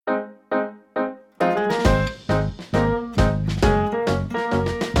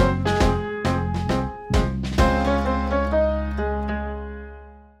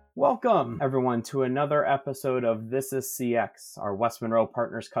Welcome, everyone, to another episode of This is CX, our West Monroe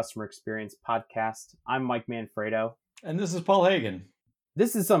Partners Customer Experience podcast. I'm Mike Manfredo. And this is Paul Hagen.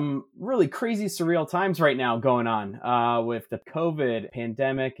 This is some really crazy, surreal times right now going on with the COVID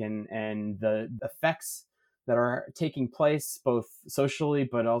pandemic and the effects that are taking place both socially,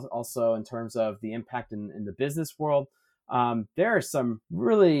 but also in terms of the impact in the business world. There are some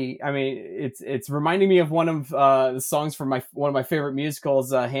really, it's reminding me of one of the songs from one of my favorite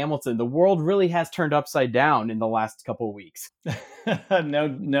musicals, Hamilton. The world really has turned upside down in the last couple of weeks.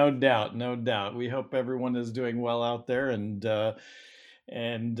 No doubt. We hope everyone is doing well out there, and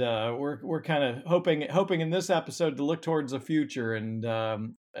we're kind of hoping in this episode to look towards the future and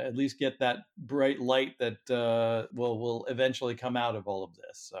at least get that bright light that will eventually come out of all of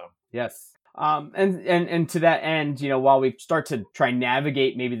this. So yes. And to that end, while we start to try and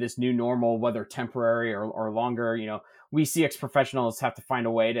navigate maybe this new normal, whether temporary or longer, we CX professionals have to find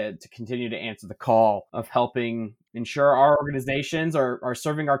a way to continue to answer the call of helping ensure our organizations are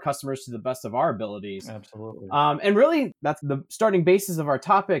serving our customers to the best of our abilities. Absolutely. And really, that's the starting basis of our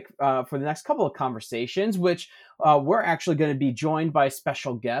topic for the next couple of conversations, which we're actually going to be joined by a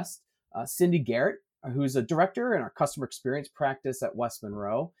special guest, Cindy Garrett, who's a director in our customer experience practice at West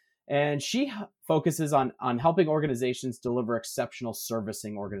Monroe. And she focuses on helping organizations deliver exceptional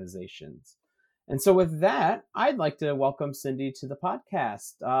servicing organizations. And so with that, I'd like to welcome Cindy to the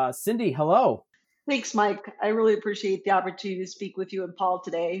podcast. Cindy, hello. Thanks, Mike. I really appreciate the opportunity to speak with you and Paul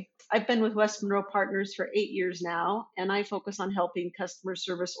today. I've been with West Monroe Partners for 8 years now, and I focus on helping customer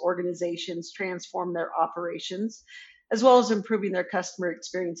service organizations transform their operations, as well as improving their customer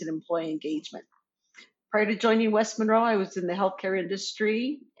experience and employee engagement. Prior to joining West Monroe, I was in the healthcare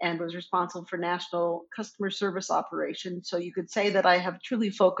industry and was responsible for national customer service operations. So you could say that I have truly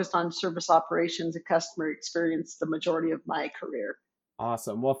focused on service operations and customer experience the majority of my career.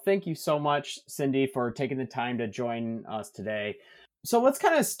 Awesome. Well, thank you so much, Cindy, for taking the time to join us today. So let's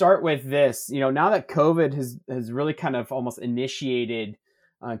kind of start with this. Now that COVID has really kind of almost initiated,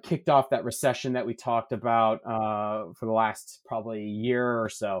 kicked off that recession that we talked about for the last probably year or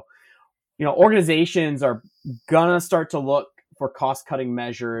so. Organizations are gonna start to look for cost-cutting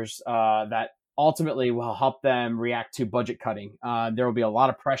measures that ultimately will help them react to budget cutting. There will be a lot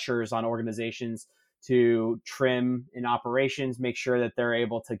of pressures on organizations to trim in operations, make sure that they're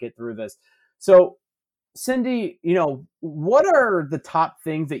able to get through this. So, Cindy, what are the top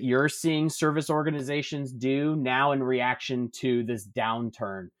things that you're seeing service organizations do now in reaction to this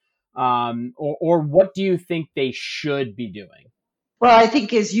downturn? Or what do you think they should be doing? Well, I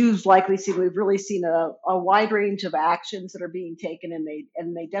think as you've likely seen, we've really seen a wide range of actions that are being taken,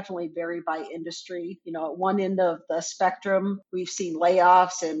 and they definitely vary by industry. At one end of the spectrum, we've seen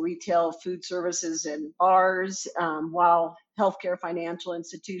layoffs in retail, food services, and bars, while healthcare, financial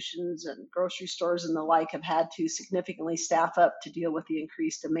institutions, and grocery stores and the like have had to significantly staff up to deal with the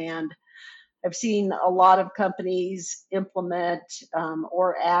increased demand. I've seen a lot of companies implement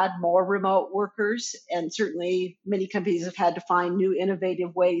or add more remote workers, and certainly many companies have had to find new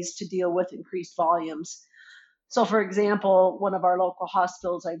innovative ways to deal with increased volumes. So, for example, one of our local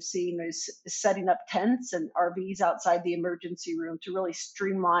hospitals I've seen is setting up tents and RVs outside the emergency room to really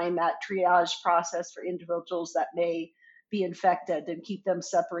streamline that triage process for individuals that may be infected and keep them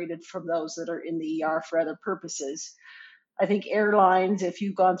separated from those that are in the ER for other purposes. I think airlines, if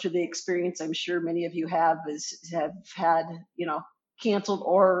you've gone through the experience, I'm sure many of you have had, canceled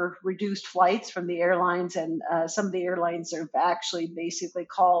or reduced flights from the airlines. And some of the airlines have actually basically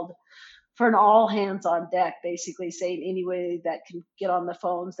called for an all hands on deck, basically saying any way that can get on the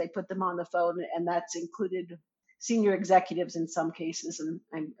phones, they put them on the phone. And that's included senior executives in some cases. And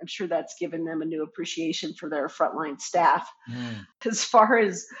I'm sure that's given them a new appreciation for their frontline staff. As far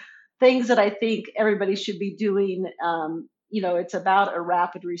as things that I think everybody should be doing, it's about a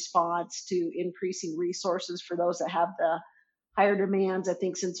rapid response to increasing resources for those that have the higher demands. I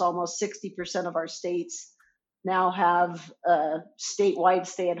think since almost 60% of our states now have a statewide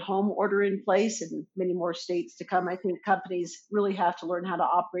stay-at-home order in place and many more states to come, I think companies really have to learn how to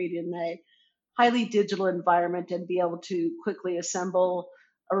operate in a highly digital environment and be able to quickly assemble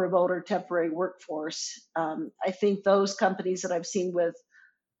a remote or temporary workforce. I think those companies that I've seen with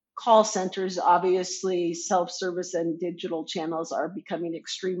call centers, obviously self-service and digital channels are becoming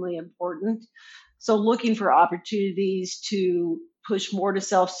extremely important. So looking for opportunities to push more to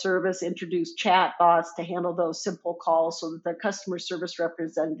self-service, introduce chat bots to handle those simple calls so that their customer service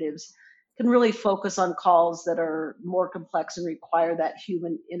representatives can really focus on calls that are more complex and require that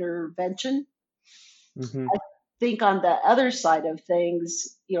human intervention. Mm-hmm. I think on the other side of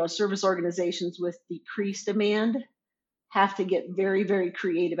things, service organizations with decreased demand have to get very, very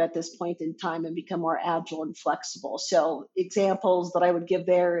creative at this point in time and become more agile and flexible. So examples that I would give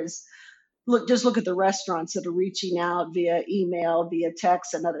there is look at the restaurants that are reaching out via email, via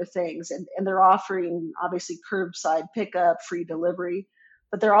text, and other things, and they're offering obviously curbside pickup, free delivery,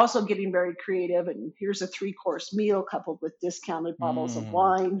 but they're also getting very creative. And here's a 3-course meal coupled with discounted bottles of Mm.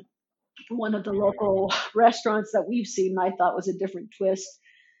 wine. One of the local restaurants that we've seen, I thought was a different twist,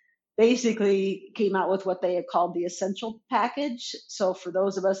 basically came out with what they had called the essential package. So for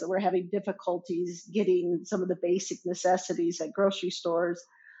those of us that were having difficulties getting some of the basic necessities at grocery stores,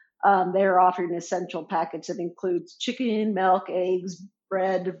 they're offering an essential package that includes chicken, milk, eggs,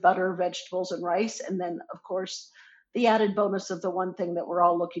 bread, butter, vegetables, and rice. And then, of course, the added bonus of the one thing that we're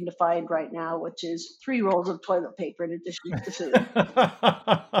all looking to find right now, which is 3 rolls of toilet paper in addition to food.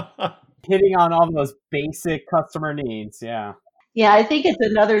 Hitting on all those basic customer needs. Yeah. Yeah, I think it's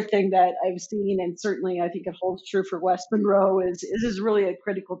another thing that I've seen, and certainly I think it holds true for West Monroe, is really a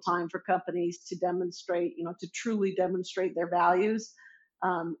critical time for companies to demonstrate, to truly demonstrate their values,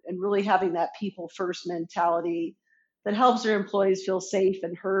 and really having that people first mentality that helps their employees feel safe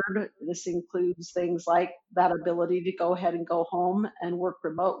and heard. This includes things like that ability to go ahead and go home and work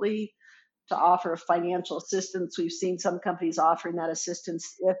remotely, to offer financial assistance. We've seen some companies offering that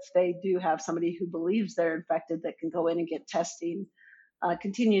assistance if they do have somebody who believes they're infected that can go in and get testing,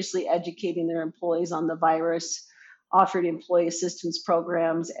 continuously educating their employees on the virus, offering employee assistance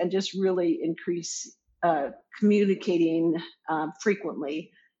programs, and just really increase communicating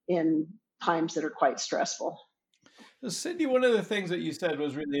frequently in times that are quite stressful. So Cindy, one of the things that you said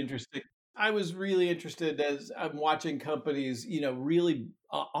was really interesting. I was really interested as I'm watching companies, really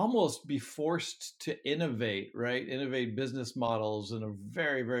almost be forced to innovate, right? Innovate business models in a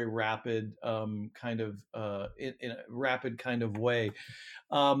very, very rapid in a rapid kind of way.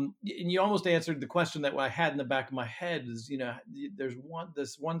 And you almost answered the question that I had in the back of my head is, there's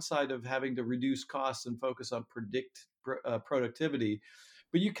this one side of having to reduce costs and focus on productivity.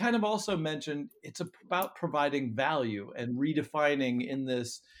 But you kind of also mentioned it's about providing value and redefining in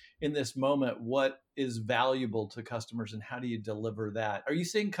this moment what is valuable to customers and how do you deliver that. Are you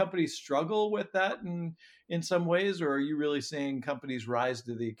seeing companies struggle with that in some ways, or are you really seeing companies rise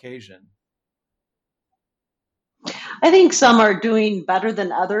to the occasion? I think some are doing better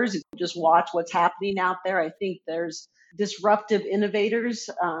than others. If you just watch what's happening out there, I think there's disruptive innovators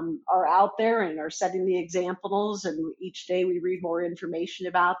are out there and are setting the examples, and each day we read more information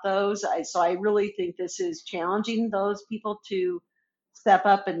about those. So I really think this is challenging those people to step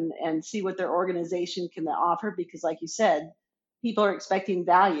up and see what their organization can offer, because like you said, people are expecting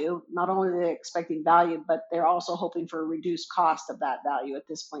value. Not only are they expecting value, but they're also hoping for a reduced cost of that value at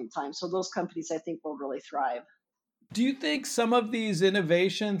this point in time. So those companies, I think, will really thrive. Do you think some of these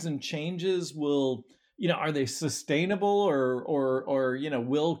innovations and changes will, are they sustainable, or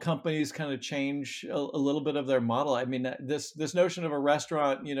will companies kind of change a little bit of their model? I mean, this notion of a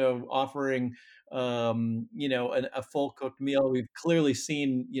restaurant, offering, a full cooked meal, we've clearly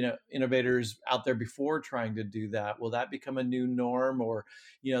seen, innovators out there before trying to do that. Will that become a new norm, or,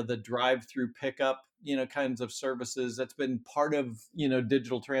 the drive-through pickup, kinds of services that's been part of,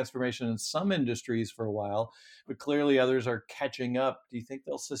 digital transformation in some industries for a while, but clearly others are catching up. Do you think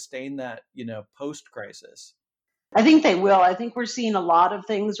they'll sustain that, post crisis? I think they will. I think we're seeing a lot of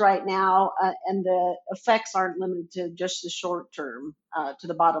things right now, and the effects aren't limited to just the short term, to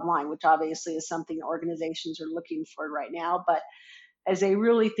the bottom line, which obviously is something organizations are looking for right now. But as they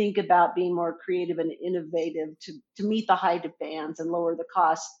really think about being more creative and innovative to meet the high demands and lower the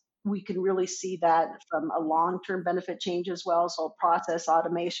cost, we can really see that from a long term benefit change as well. So, process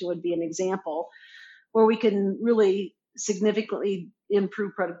automation would be an example where we can really significantly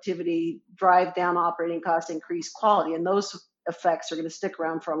improve productivity, drive down operating costs, increase quality. And those effects are going to stick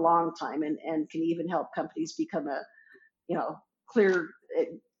around for a long time, and can even help companies become a, clear,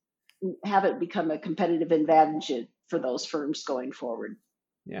 have it become a competitive advantage for those firms going forward.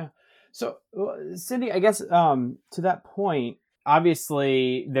 Yeah. So, Cindy, I guess to that point,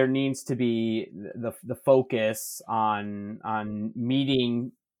 obviously there needs to be the focus on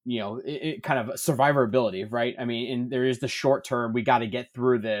meeting, kind of survivability, right? I mean, and there is the short term. We got to get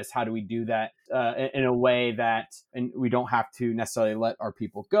through this. How do we do that in a way that, and we don't have to necessarily let our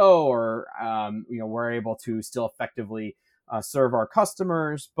people go, or we're able to still effectively serve our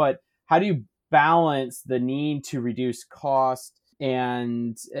customers. But how do you balance the need to reduce cost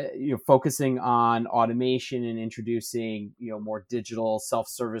and focusing on automation and introducing more digital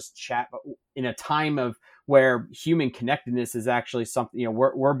self-service chat in a time of where human connectedness is actually something,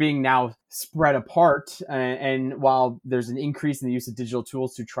 we're being now spread apart, and while there's an increase in the use of digital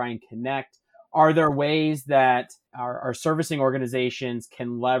tools to try and connect, Are there ways that our servicing organizations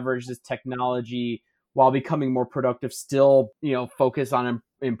can leverage this technology while becoming more productive, still, focus on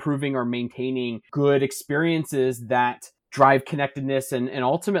improving or maintaining good experiences that drive connectedness and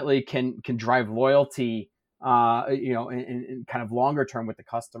ultimately can drive loyalty, in kind of longer term with the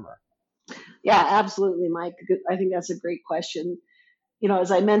customer? Yeah, absolutely, Mike. I think that's a great question.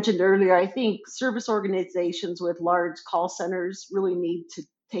 As I mentioned earlier, I think service organizations with large call centers really need to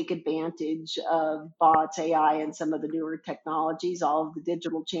take advantage of bots, AI, and some of the newer technologies, all of the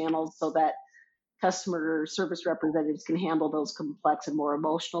digital channels, so that customer service representatives can handle those complex and more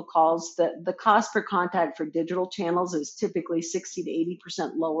emotional calls. The cost per contact for digital channels is typically 60 to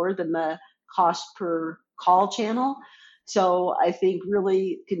 80% lower than the cost per call channel. So I think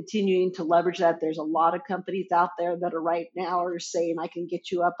really continuing to leverage that. There's a lot of companies out there that are right now are saying, I can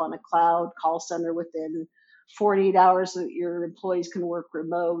get you up on a cloud call center within 48 hours so that your employees can work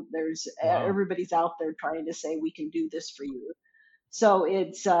remote. There's Wow. everybody's out there trying to say, we can do this for you. So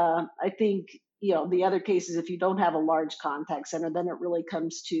it's, I think, the other case is if you don't have a large contact center, then it really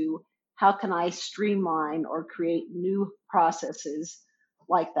comes to how can I streamline or create new processes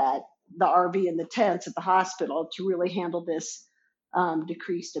like that, the RV and the tents at the hospital to really handle this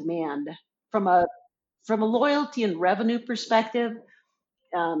decreased demand. From a from a loyalty and revenue perspective,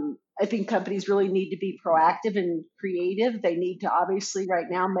 I think companies really need to be proactive and creative. They need to obviously right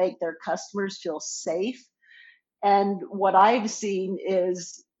now make their customers feel safe, and what I've seen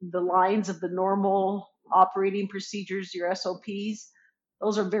is the lines of the normal operating procedures, your SOPs,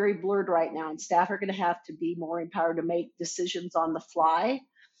 those are very blurred right now. And staff are going to have to be more empowered to make decisions on the fly.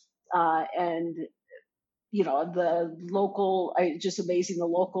 And, the local, just amazing, the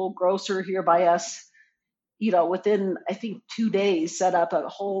local grocer here by us, within, I think, 2 days, set up a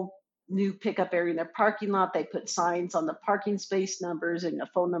whole new pickup area in their parking lot. They put signs on the parking space numbers and a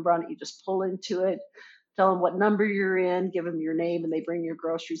phone number on it. You just pull into it, tell them what number you're in, give them your name, and they bring your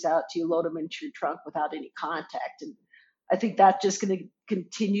groceries out to you, load them into your trunk without any contact. And I think that's just going to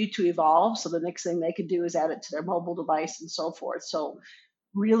continue to evolve. So the next thing they could do is add it to their mobile device and so forth. So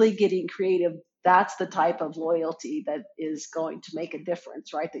really getting creative, that's the type of loyalty that is going to make a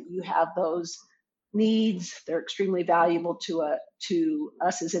difference, right? That you have those needs, they're extremely valuable to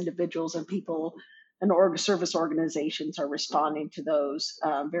us as individuals and people, and service organizations are responding to those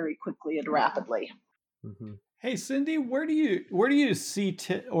very quickly and rapidly. Mm-hmm. Hey, Cindy, where do you see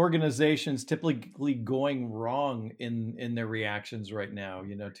organizations typically going wrong in their reactions right now?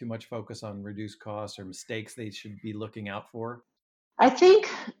 Too much focus on reduced costs or mistakes they should be looking out for. I think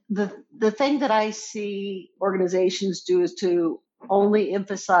the thing that I see organizations do is to only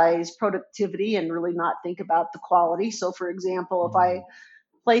emphasize productivity and really not think about the quality. So, for example, if I Mm.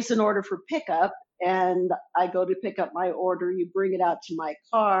 place an order for pickup and I go to pick up my order, you bring it out to my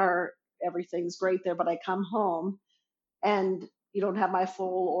car, everything's great there, but I come home and you don't have my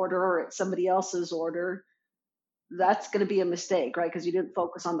full order or it's somebody else's order, that's going to be a mistake, right? Because you didn't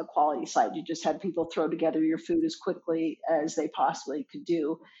focus on the quality side. You just had people throw together your food as quickly as they possibly could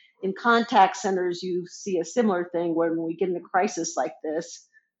do. In contact centers, you see a similar thing when we get in a crisis like this,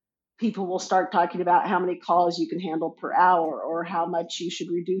 people will start talking about how many calls you can handle per hour or how much you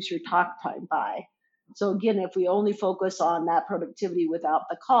should reduce your talk time by. So again, if we only focus on that productivity without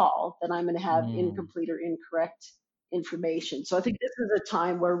the call, then I'm going to have Mm. incomplete or incorrect information. So I think this is a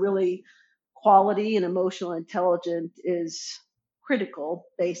time where really quality and emotional intelligence is critical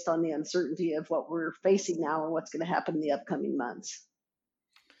based on the uncertainty of what we're facing now and what's going to happen in the upcoming months.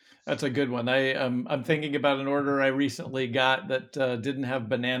 That's a good one. I'm thinking about an order I recently got that didn't have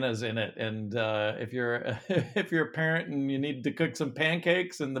bananas in it, and if you're if you're a parent and you need to cook some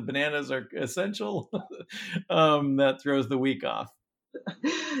pancakes and the bananas are essential, that throws the week off.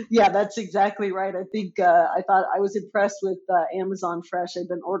 Yeah, that's exactly right. I think I thought I was impressed with Amazon Fresh. I've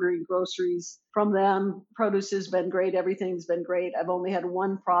been ordering groceries from them. Produce has been great. Everything's been great. I've only had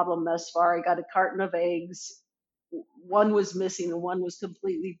one problem thus far. I got a carton of eggs. One was missing and one was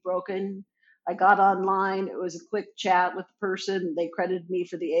completely broken. I got online. It was a quick chat with the person. They credited me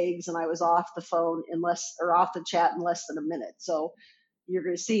for the eggs, and I was off the phone in less, or off the chat in less than a minute. So you're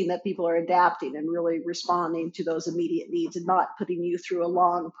going to see that people are adapting and really responding to those immediate needs and not putting you through a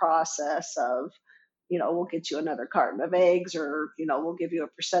long process of, we'll get you another carton of eggs or, we'll give you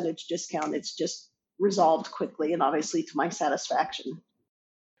a percentage discount. It's just resolved quickly and obviously to my satisfaction.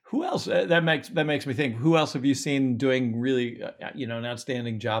 Who else? That makes me think. Who else have you seen doing really, an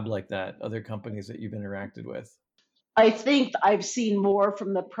outstanding job like that? Other companies that you've interacted with? I think I've seen more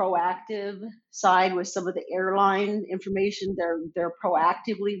from the proactive side with some of the airline information. They're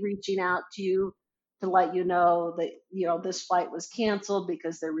proactively reaching out to you to let you know that, this flight was canceled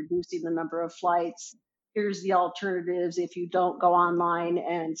because they're reducing the number of flights. Here's the alternatives. If you don't go online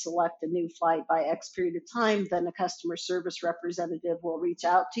and select a new flight by X period of time, then a customer service representative will reach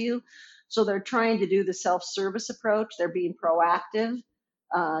out to you. So they're trying to do the self-service approach. They're being proactive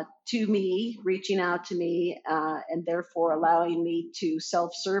to me, reaching out to me, and therefore allowing me to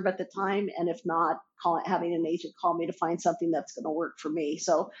self-serve at the time. And if not, having an agent call me to find something that's going to work for me.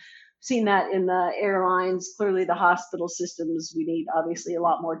 So seen that in the airlines, clearly the hospital systems, we need obviously a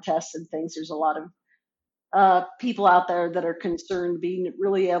lot more tests and things. There's a lot of people out there that are concerned being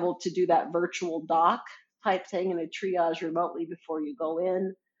really able to do that virtual doc type thing and a triage remotely before you go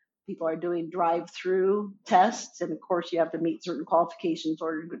in. People are doing drive-through tests, and of course you have to meet certain qualifications in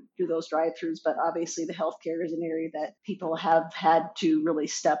order to do those drive-throughs, but obviously the healthcare is an area that people have had to really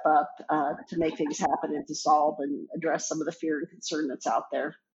step up to make things happen and to solve and address some of the fear and concern that's out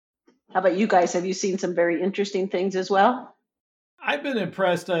there. How about you guys? Have you seen some very interesting things as well? I've been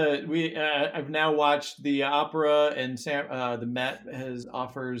impressed. I've now watched the opera, and the Met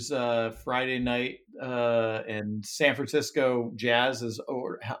offers Friday night, and San Francisco Jazz is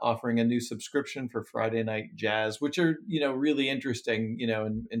offering a new subscription for Friday night jazz, which are really interesting.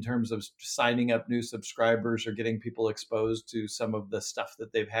 In terms of signing up new subscribers or getting people exposed to some of the stuff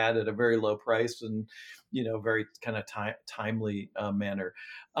that they've had at a very low price and very kind of timely manner.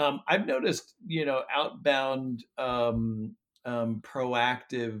 I've noticed outbound.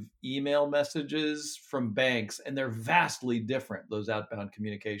 Proactive email messages from banks, and they're vastly different, those outbound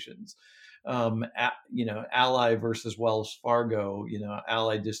communications. Ally versus Wells Fargo,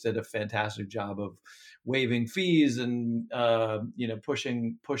 Ally just did a fantastic job of waiving fees and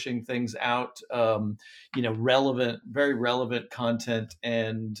pushing things out, very relevant content,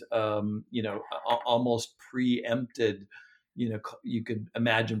 and almost preempted. You could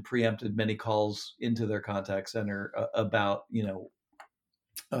imagine preempted many calls into their contact center about,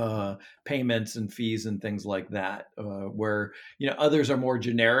 payments and fees and things like that, where, others are more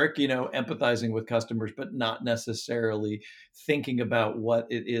generic, empathizing with customers, but not necessarily thinking about what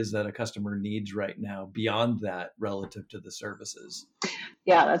it is that a customer needs right now beyond that relative to the services.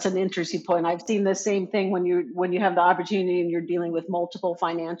 Yeah, that's an interesting point. I've seen the same thing when you have the opportunity and you're dealing with multiple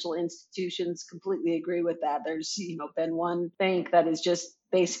financial institutions. Completely agree with that. There's been one bank that is just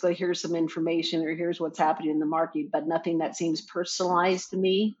basically, here's some information or here's what's happening in the market, but nothing that seems personalized to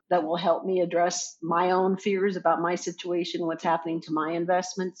me that will help me address my own fears about my situation, what's happening to my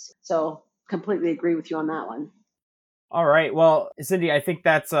investments. So completely agree with you on that one. All right. Well, Cindy, I think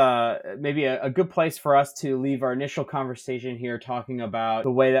that's maybe a good place for us to leave our initial conversation here, talking about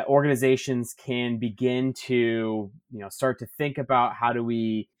the way that organizations can begin to, start to think about how do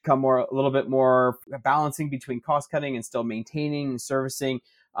we become a little bit more balancing between cost cutting and still maintaining and servicing,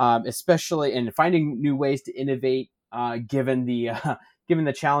 especially and finding new ways to innovate, given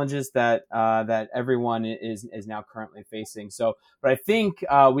the challenges that everyone is now currently facing. So, but I think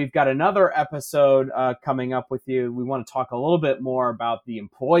we've got another episode coming up with you. We want to talk a little bit more about the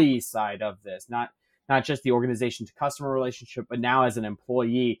employee side of this, not just the organization to customer relationship, but now as an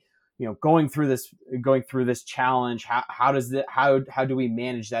employee, going through this challenge. How do we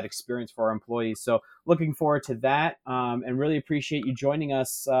manage that experience for our employees? So, looking forward to that, and really appreciate you joining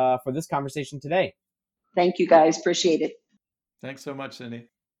us for this conversation today. Thank you, guys. Appreciate it. Thanks so much, Cindy.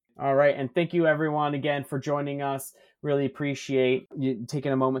 All right. And thank you everyone again for joining us. Really appreciate you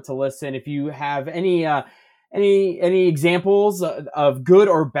taking a moment to listen. If you have any examples of good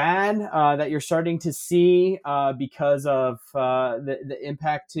or bad that you're starting to see because of the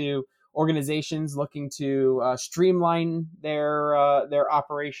impact to organizations looking to streamline their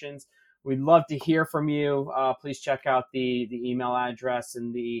operations, we'd love to hear from you. Please check out the email address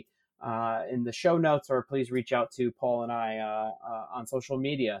in the show notes, or please reach out to Paul and I on social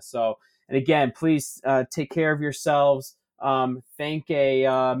media. So, and again, please take care of yourselves. Thank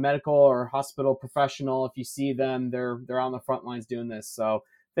a medical or hospital professional if you see them. They're on the front lines doing this. So,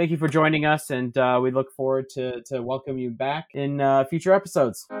 thank you for joining us, and we look forward to welcome you back in future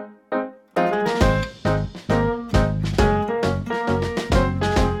episodes.